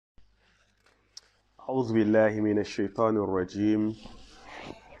أعوذ بالله من الشيطان الرجيم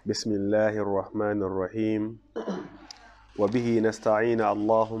بسم الله الرحمن الرحيم وبه نستعين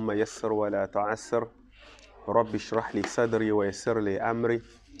اللهم يسر ولا تعسر رب اشرح لي صدري ويسر لي أمري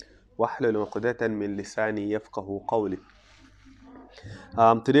واحلل عقدة من لساني يفقه قولي.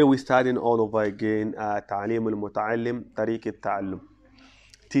 Today we're starting all over again تعليم al-Muta'allim Tariq al-Ta'allum,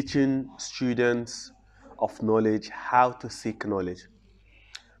 teaching students of knowledge how to seek knowledge.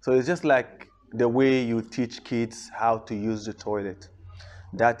 So it's just like the way you teach kids how to use the toilet.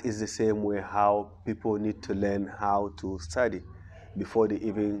 That is the same way how people need to learn how to study before they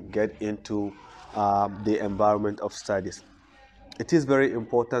even get into the environment of studies. It is very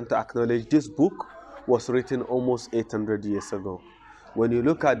important to acknowledge this book was written almost 800 years ago. When you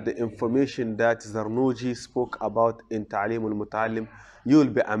look at the information that Zarnuji spoke about in Ta'lim al-Muta'allim, you will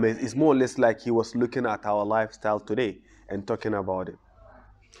be amazed. It's more or less like he was looking at our lifestyle today and talking about it.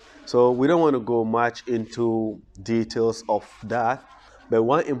 So we don't want to go much into details of that, but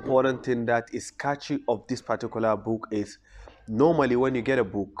one important thing that is catchy of this particular book is normally when you get a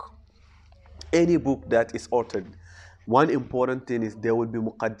book, any book that is authored, one important thing is there will be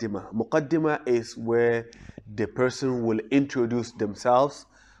muqaddimah. Muqaddimah is where the person will introduce themselves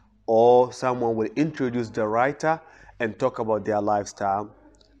or someone will introduce the writer and talk about their lifestyle.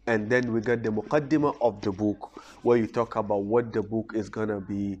 And then we get the muqaddimah of the book where you talk about what the book is going to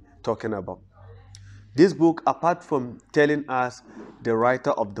be talking about. This book, apart from telling us the writer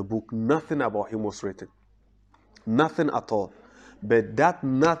of the book, nothing about him was written. Nothing at all. But that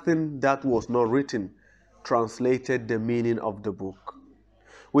nothing that was not written translated the meaning of the book,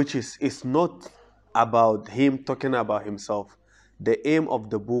 which is it's not about him talking about himself. The aim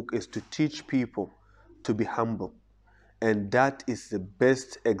of the book is to teach people to be humble. And that is the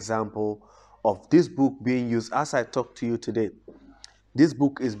best example of this book being used as I talk to you today. This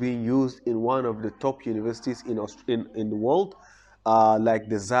book is being used in one of the top universities in the world, like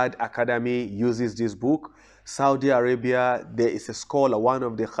the Zad Academy uses this book. Saudi Arabia, there is a scholar, one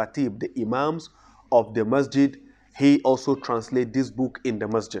of the khatib, the imams of the masjid. He also translates this book in the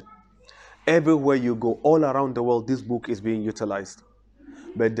masjid. Everywhere you go, all around the world, this book is being utilized.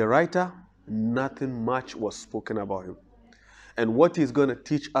 But the writer, nothing much was spoken about him. And what he's going to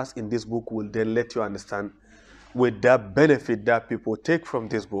teach us in this book will then let you understand with that benefit that people take from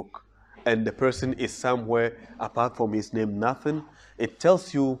this book. And the person is somewhere apart from his name, nothing. It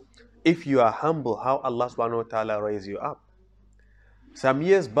tells you, if you are humble, how Allah subhanahu wa ta'ala raise you up. Some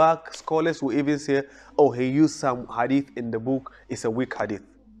years back, scholars will even say, oh, he used some hadith in the book, it's a weak hadith.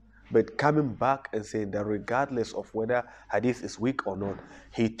 But coming back and saying that regardless of whether hadith is weak or not,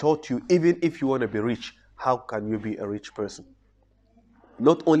 he taught you, even if you want to be rich, how can you be a rich person?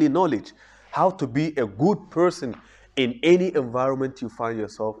 Not only knowledge, how to be a good person in any environment you find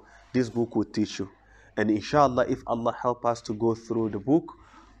yourself, this book will teach you. And inshallah, if Allah help us to go through the book,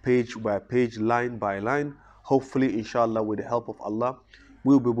 page by page, line by line, hopefully, inshallah, with the help of Allah,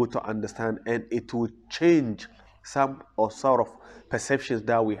 we'll be able to understand and it will change some or sort of perceptions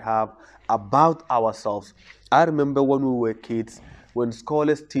that we have about ourselves. I remember when we were kids, when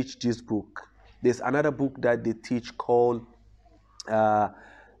scholars teach this book, there's another book that they teach called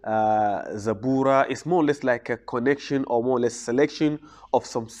Zabura. Is more or less like a connection or more or less selection of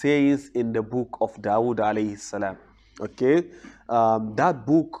some sayings in the book of Dawood alayhi salam. Okay, that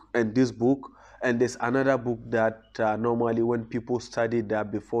book and this book, and there's another book that normally when people study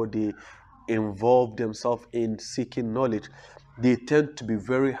that before they involve themselves in seeking knowledge, they tend to be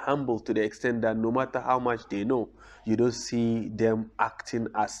very humble to the extent that no matter how much they know, you don't see them acting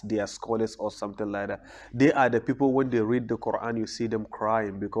as they are scholars or something like that. They are the people, when they read the Quran, you see them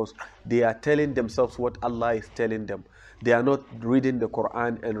crying because they are telling themselves what Allah is telling them. They are not reading the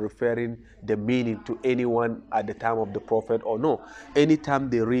Quran and referring the meaning to anyone at the time of the Prophet or no. Anytime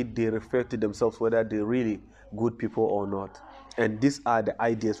they read, they refer to themselves whether they're really good people or not. And these are the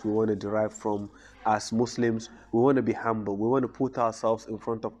ideas we want to derive from as Muslims. We want to be humble. We want to put ourselves in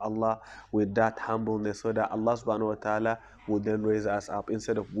front of Allah with that humbleness so that Allah subhanahu wa ta'ala will then raise us up.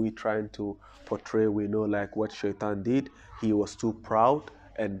 Instead of we trying to portray, we know like what Shaitan did. He was too proud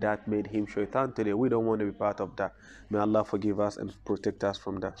and that made him Shaitan today. We don't want to be part of that. May Allah forgive us and protect us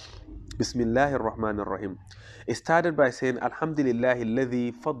from that. Bismillahir Rahmanir Rahim. It started by saying, Alhamdulillahi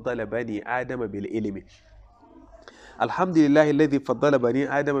alladhi faddala bani Adama bil ilmi. Alhamdulillah alladhi faddala bani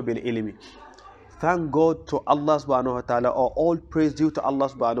Adam bil ilmi. Thank God to Allah subhanahu wa ta'ala, or all praise due to Allah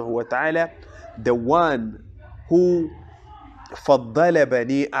subhanahu wa ta'ala, the one who faddala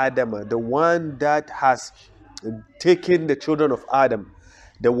bani Adam, the one that has taken the children of Adam,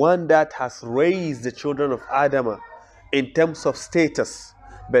 the one that has raised the children of Adam in terms of status,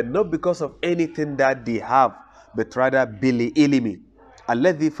 but not because of anything that they have, but rather bil-ilmi.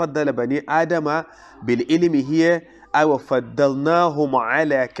 الذي فضل بني آدم بالعلم here أي وفضلناهم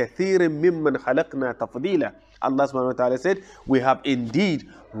على كثير ممن خلقنا تفضيلا. Allah subhanahu wa ta'ala said, we have indeed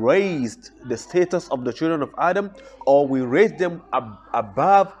raised the status of the children of Adam, or we raised them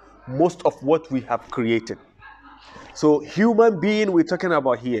above most of what we have created. So human being we're talking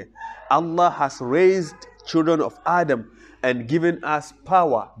about here, Allah has raised children of Adam and given us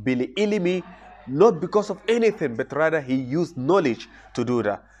power, bil-ilmi, not because of anything, but rather He used knowledge to do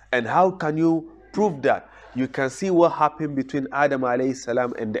that. And how can you prove that? You can see what happened between Adam alayhi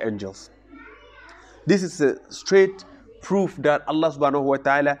salam and the angels. This is a straight proof that Allah subhanahu wa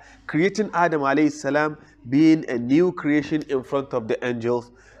ta'ala creating Adam alayhi salam, being a new creation in front of the angels,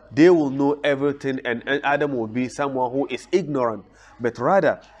 they will know everything, and Adam will be someone who is ignorant. But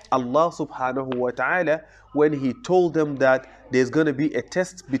rather, Allah subhanahu wa ta'ala, when He told them that there's going to be a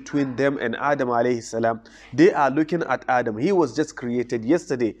test between them and Adam alayhi salam, they are looking at Adam. He was just created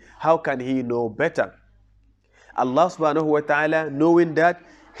yesterday. How can he know better? Allah subhanahu wa ta'ala, knowing that,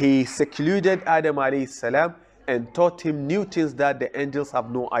 He secluded Adam alayhi salam and taught him new things that the angels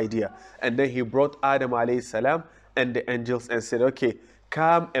have no idea. And then He brought Adam alayhi salam and the angels and said, okay,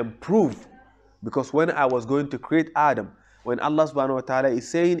 come and prove. Because when I was going to create Adam, when Allah subhanahu wa ta'ala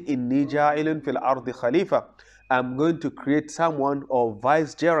is saying, Inni ja'ilun fil ardi khalifa, I'm going to create someone or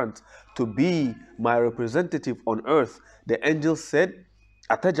vicegerent to be my representative on earth. The angels said,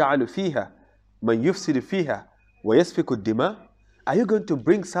 Ataj'alu fiha man yufsidu fiha wa yasfiku ad-dima? Are you going to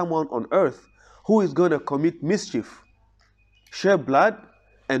bring someone on earth who is going to commit mischief, shed blood,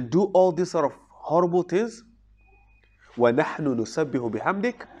 and do all these sort of horrible things? وَنَحْنُ نُسَبِّحُ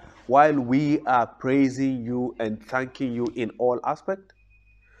بِحَمْدِكَ, while we are praising you and thanking you in all aspects?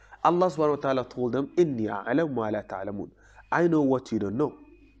 Allah subhanahu wa ta'ala told them, إِنِّي أَعْلَمُ مَا لَا تَعْلَمُونَ, I know what you don't know.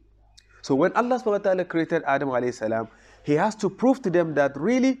 So when Allah subhanahu wa ta'ala created Adam alayhi salam, He has to prove to them that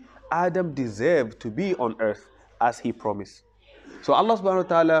really Adam deserved to be on earth as He promised. So Allah subhanahu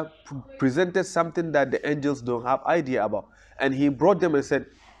wa ta'ala presented something that the angels don't have idea about. And He brought them and said,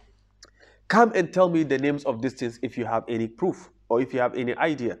 come and tell me the names of these things if you have any proof or if you have any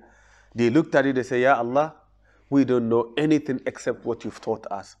idea. They looked at it, they said, Ya Allah, we don't know anything except what you've taught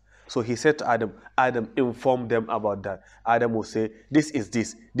us. So He said to Adam, Adam, inform them about that. Adam will say, this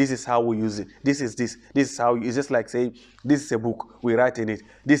is how we use it, this is how, it's just like saying, this is a book, we write in it,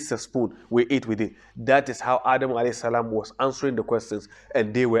 this is a spoon, we eat with it. That is how Adam alayhi salam was answering the questions,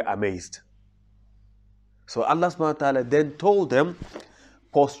 and they were amazed. So Allah subhanahu wa ta'ala then told them,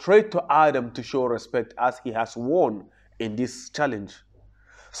 prostrate to Adam to show respect as he has won in this challenge.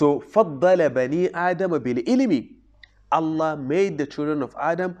 So فَضَّلَ بَنِي آدَمَ بِالْإِلْمِ, Allah made the children of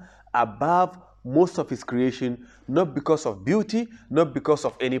Adam above most of His creation, not because of beauty, not because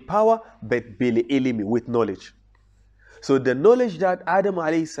of any power, but bil-ilmi, with knowledge. So the knowledge that Adam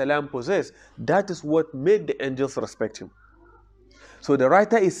alayhi salam possessed, that is what made the angels respect him. So the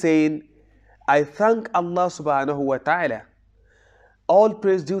writer is saying, I thank Allah subhanahu wa ta'ala. All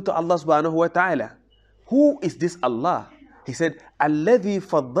praise due to Allah subhanahu wa ta'ala. Who is this Allah? He said, الَّذِي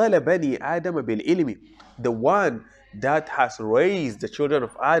فَضَّلَ بَنِي آدَمَ بِالْإِلْمِ, the one that has raised the children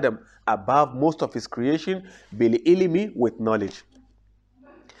of Adam above most of His creation, bil-ilmi, with knowledge.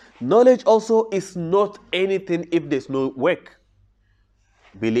 Knowledge also is not anything if there's no work.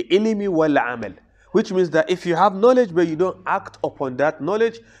 Bil-ilmi wal-amal, which means that if you have knowledge but you don't act upon that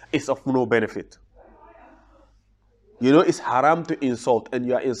knowledge, it's of no benefit. You know, it's haram to insult and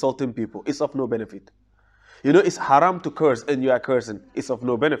you are insulting people. It's of no benefit. You know, it's haram to curse and you are cursing. It's of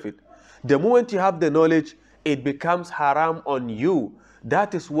no benefit. The moment you have the knowledge, it becomes haram on you.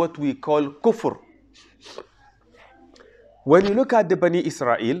 That is what we call kufr. When you look at the Bani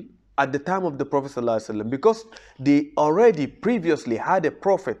Israel at the time of the Prophet ﷺ, because they already previously had a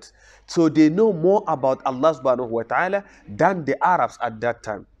prophet, so they know more about Allah subhanahu wa ta'ala than the Arabs at that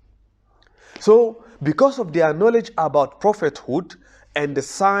time. So because of their knowledge about prophethood and the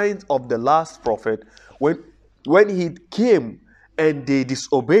signs of the last prophet, when he came and they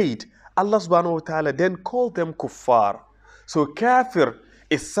disobeyed, Allah subhanahu wa ta'ala then called them kuffar. So kafir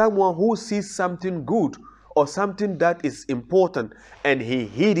is someone who sees something good or something that is important and he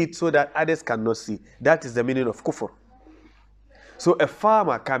hid it so that others cannot see. That is the meaning of kufr. So a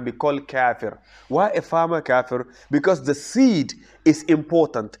farmer can be called kafir. Why a farmer kafir? Because the seed is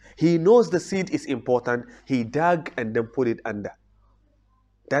important. He knows the seed is important. He dug and then put it under.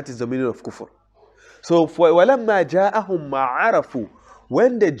 That is the meaning of kufr. So وَلَمَّا جَاءَهُمْ مَا عَرَفُوا,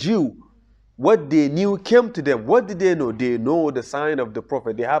 when the Jew, what they knew came to them, what did they know? They know the sign of the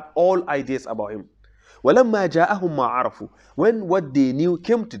Prophet. They have all ideas about him. وَلَمَّا جَاءَهُمْ مَا عَرَفُوا. When what they knew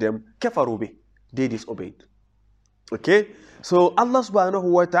came to them, كَفَرُوا بِهِ. They disobeyed. Okay? So Allah subhanahu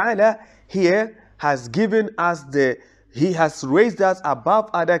wa ta'ala here has given us He has raised us above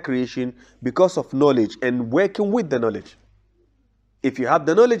other creation because of knowledge and working with the knowledge. If you have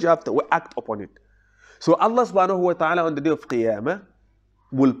the knowledge, you have to act upon it. So Allah subhanahu wa ta'ala on the day of Qiyamah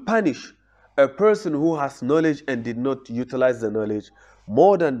will punish a person who has knowledge and did not utilize the knowledge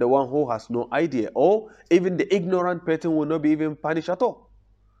more than the one who has no idea. Or even the ignorant person will not be even punished at all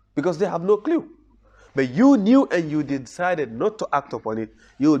because they have no clue. But you knew and you decided not to act upon it,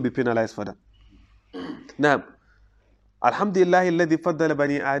 you will be penalized for that. Now, Alhamdulillah alladhi faddala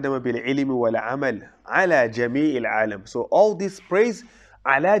bani Adam bil ilmi wal amal ala jami' al alam. So all this praise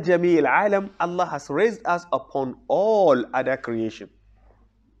ala jami' al alam, Allah has raised us upon all other creation.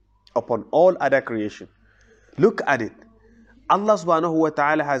 Upon all other creation. Look at it. Allah subhanahu wa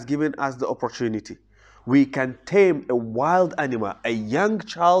ta'ala has given us the opportunity. We can tame a wild animal. A young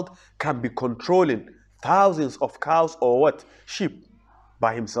child can be controlling thousands of cows or what? Sheep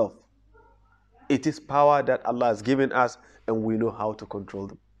by himself. It is power that Allah has given us and we know how to control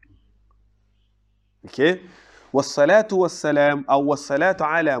them. Okay? وَالصَّلَاةُ وَالسَّلَامُ أو وَالصَّلَاةُ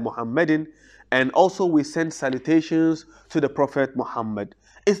عَلَى مُحَمَّدٍ. And also we send salutations to the Prophet Muhammad.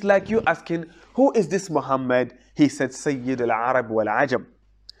 It's like you asking, who is this Muhammad? He said, Sayyid al-Arab wal-Ajam.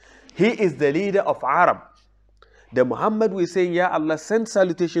 He is the leader of Arab. The Muhammad we say, Ya Allah, send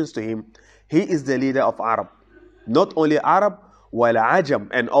salutations to him. He is the leader of Arab. Not only Arab, wal-Ajam,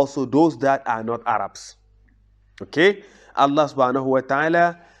 and also those that are not Arabs. Okay? Allah subhanahu wa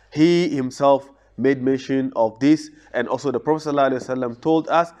ta'ala, He Himself made mention of this, and also the Prophet sallallahu alaihi wasallam told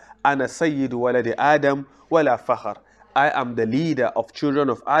us, Ana Sayyidu waladi Adam wala fakhar. I am the leader of children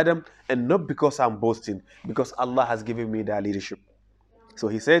of Adam, and not because I'm boasting, because Allah has given me that leadership. So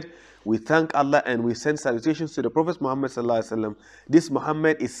he said, we thank Allah and we send salutations to the Prophet Muhammad sallallahu alaihi wasallam. This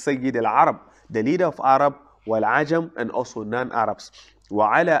Muhammad is Sayyid al-Arab, the leader of Arab, wal-Ajam, and also non-Arabs.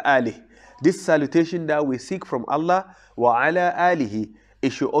 Wa ala alih. This salutation that we seek from Allah, wa ala alihi,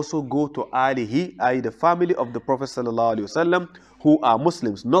 it should also go to alihi, i.e. the family of the Prophet sallallahu alaihi wasallam, who are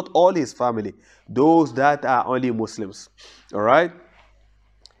Muslims, not all his family, those that are only Muslims. All right?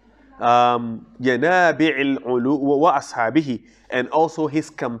 Yanabi'il ulu wa ashabihi, and also his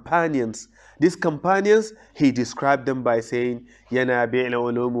companions. These companions, he described them by saying, Yanabi'il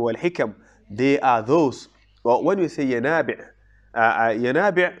ulum wal hikam. They are those. Well, when we say yanabi',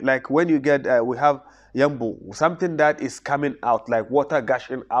 like when you get, we have yambu, something that is coming out, like water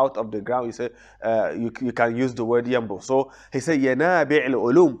gushing out of the ground. You say, you can use the word yambu. So he said, Yanabi'il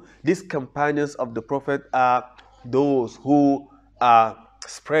ulum. These companions of the Prophet are those who are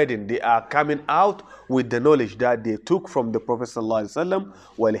spreading. They are coming out with the knowledge that they took from the Prophet sallallahu alaihi wasallam,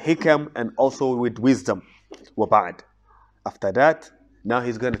 wal hikam, and also with wisdom. Wabad. After that, now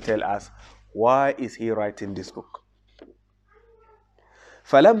he's going to tell us why is he writing this book.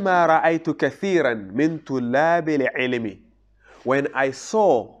 فَلَمَّا رَأَيْتُ كَثِيرًا مِنْ طُلَّابِ الْعِلْمِ. When I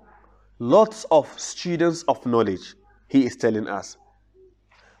saw lots of students of knowledge, he is telling us.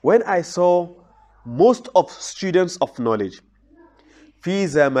 When I saw most of students of knowledge, فِي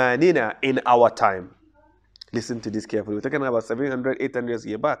زَمَانِنَا, in our time. Listen to this carefully. We're talking about 700, 800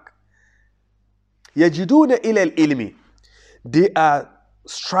 years back. يَجِدُونَ إِلَى الْإِلْمِ. They are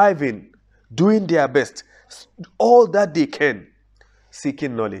striving, doing their best, all that they can,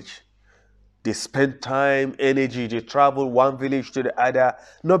 seeking knowledge. They spend time, energy, they travel one village to the other,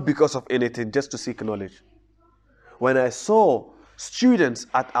 not because of anything, just to seek knowledge. When I saw students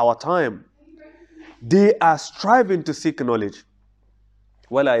at our time, they are striving to seek knowledge.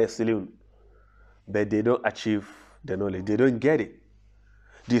 وَلَا يَصِلُونَ. But they don't achieve the knowledge. They don't get it.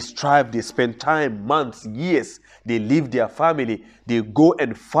 They strive, they spend time, months, years. They leave their family. They go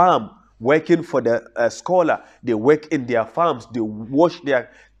and farm, working for the scholar. They work in their farms. They wash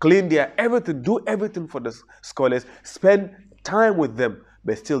their, clean their, everything, do everything for the scholars. Spend time with them,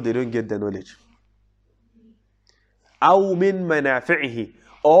 but still they don't get the knowledge. أَوْ مِن مَنَافِعِهِ.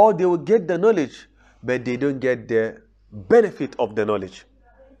 Or they will get the knowledge, but they don't get the benefit of the knowledge.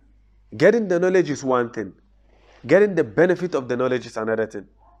 Getting the knowledge is one thing. Getting the benefit of the knowledge is another thing.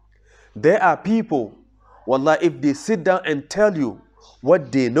 There are people, wallah, if they sit down and tell you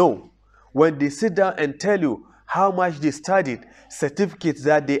what they know, when they sit down and tell you how much they studied, certificates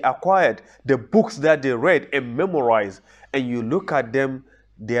that they acquired, the books that they read and memorized, and you look at them,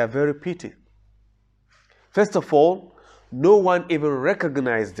 they are very petty. First of all, no one even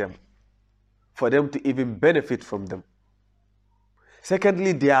recognized them for them to even benefit from them.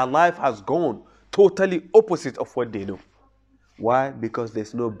 Secondly, their life has gone totally opposite of what they know. Why? Because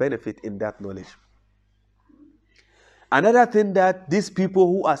there's no benefit in that knowledge. Another thing that these people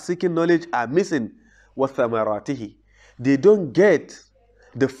who are seeking knowledge are missing was thamaratihi. They don't get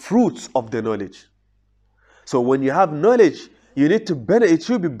the fruits of the knowledge. So when you have knowledge, you need to it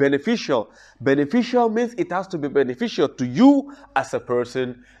should be beneficial. Beneficial means it has to be beneficial to you as a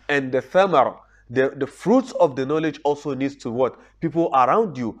person, and the thamar, the fruits of the knowledge also needs to what? People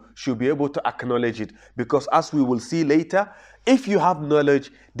around you should be able to acknowledge it. Because as we will see later, if you have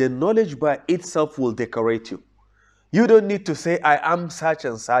knowledge, the knowledge by itself will decorate you. You don't need to say, I am such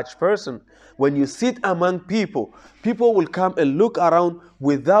and such person. When you sit among people, people will come and look around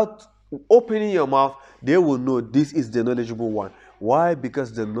without opening your mouth. They will know this is the knowledgeable one. Why?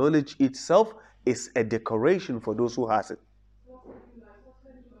 Because the knowledge itself is a decoration for those who has it.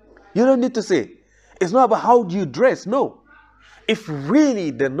 You don't need to say. It's not about how do you dress. No. If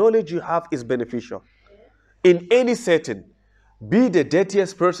really the knowledge you have is beneficial, in any setting, be the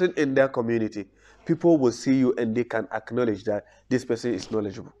dirtiest person in their community, people will see you and they can acknowledge that this person is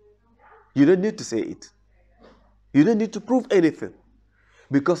knowledgeable. You don't need to say it. You don't need to prove anything.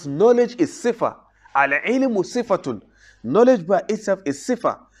 Because knowledge is sifa. Al-ilmu sifatun. Knowledge by itself is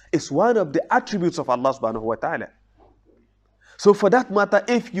sifa. It's one of the attributes of Allah subhanahu wa ta'ala. So for that matter,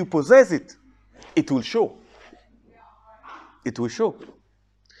 if you possess it, it will show. It will show.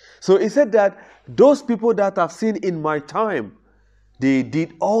 So he said that those people that I've seen in my time, they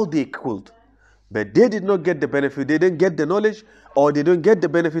did all they could, but they did not get the benefit. They didn't get the knowledge, or they don't get the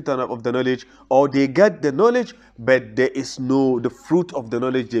benefit of the knowledge, or they get the knowledge, but there is the fruit of the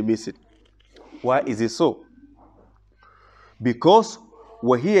knowledge, they miss it. Why is it so? Because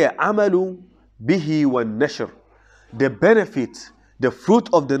وَهِيَ عَمَلُ بِهِ وَالنَّشْرِ. The benefit, the fruit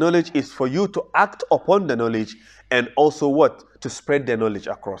of the knowledge is for you to act upon the knowledge and also what? To spread the knowledge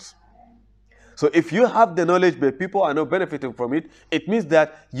across. So if you have the knowledge but people are not benefiting from it, it means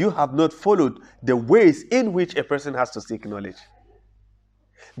that you have not followed the ways in which a person has to seek knowledge.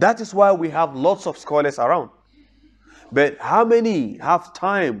 That is why we have lots of scholars around. But how many have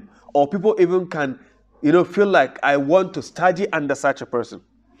time, or people even can, feel like I want to study under such a person?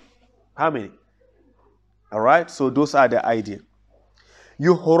 How many? All right, so those are the idea.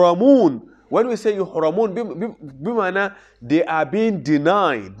 Yuhramun. When we say yuhramun, bimana, they are being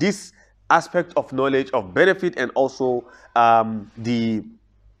denied this aspect of knowledge, of benefit, and also the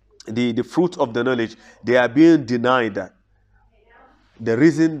fruit of the knowledge. They are being denied that. The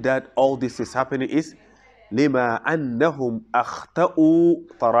reason that all this is happening is lima annahum akhta'u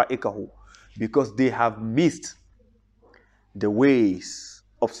tara'iqahu, because they have missed the ways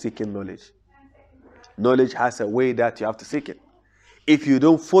of seeking knowledge. Knowledge has a way that you have to seek it. If you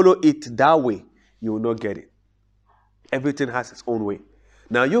don't follow it that way, you will not get it. Everything has its own way.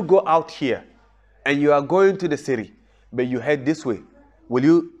 Now you go out here and you are going to the city, but you head this way. Will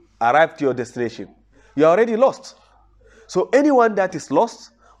you arrive to your destination? You are already lost. So anyone that is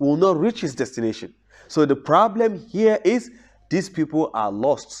lost will not reach his destination. So the problem here is these people are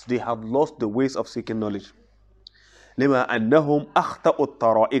lost. They have lost the ways of seeking knowledge. لما أنهم أخطأوا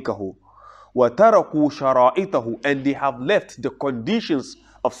طرائقه وتركوا شرائطه, and they have left the conditions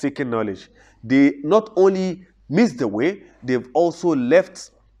of seeking knowledge. They not only missed the way, they've also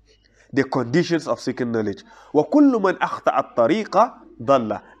left the conditions of seeking knowledge. وكل من أخطأ الطريق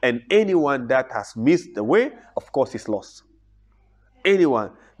ضل, and anyone that has missed the way, of course, is lost.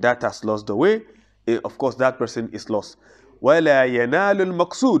 Anyone that has lost the way, of course, that person is lost. ولا ينال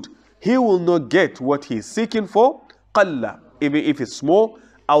المقصود, he will not get what he is seeking for. قل, even if it's small,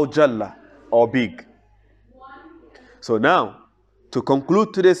 أو جل, or big. So now, to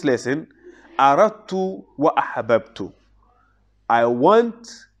conclude today's lesson, أردت وأحببت, I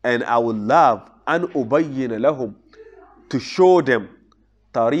want and I will love أن أبين لهم, to show them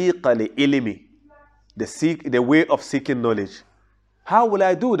طريق العلم, the way of seeking knowledge. How will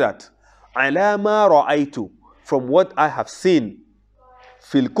I do that? على ما رأيت, from what I have seen,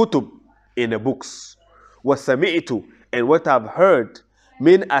 في الكتب, in the books, وسمعت, and what I've heard,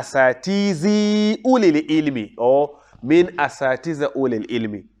 min asatizi ulil ilmi, or min asatiza ulil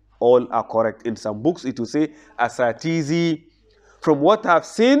ilmi. All are correct. In some books it will say asatizi, from what I've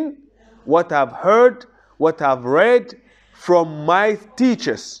seen, what I've heard, what I've read from my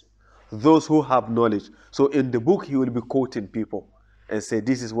teachers, those who have knowledge. So in the book he will be quoting people and say,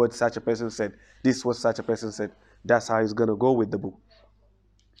 this is what such a person said, this is what such a person said. That's how he's going to go with the book.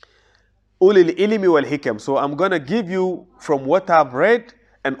 Ulil ilmi wal hikam. So I'm going to give you from what I've read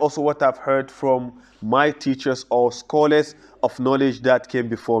and also what I've heard from my teachers or scholars of knowledge that came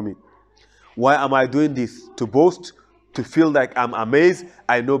before me. Why am I doing this? To boast? To feel like I'm amazed?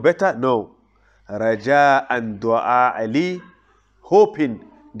 I know better? No. Raja and Dua Ali, hoping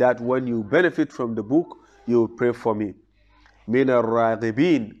that when you benefit from the book, you will pray for me. min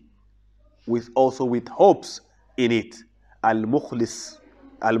al-raghibin, with also with hopes in it. Al-mukhlis,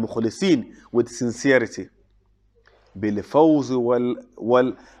 al-mukhlisin, with sincerity. بالفوز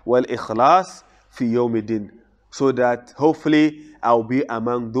والإخلاص في يوم الدين, so that hopefully I'll be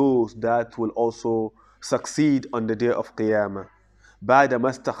among those that will also succeed on the day of Qiyamah. بعد ما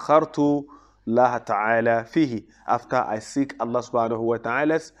استخرت الله تعالى فيه, after I seek Allah subhanahu wa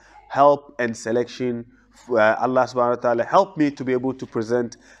ta'ala's help and selection. Allah subhanahu wa ta'ala help me to be able to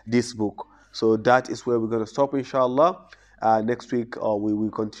present this book. So that is where we're going to stop, inshallah. Next week we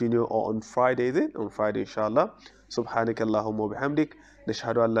will continue, or on Friday, is it? On Friday, inshallah. سبحانك اللهم وبحمدك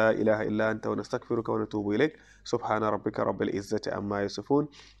نشهد أن لا إله إلا أنت ونستغفرك ونتوب إليك سبحان ربك رب العزة عما يصفون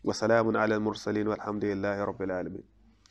وسلام على المرسلين والحمد لله رب العالمين.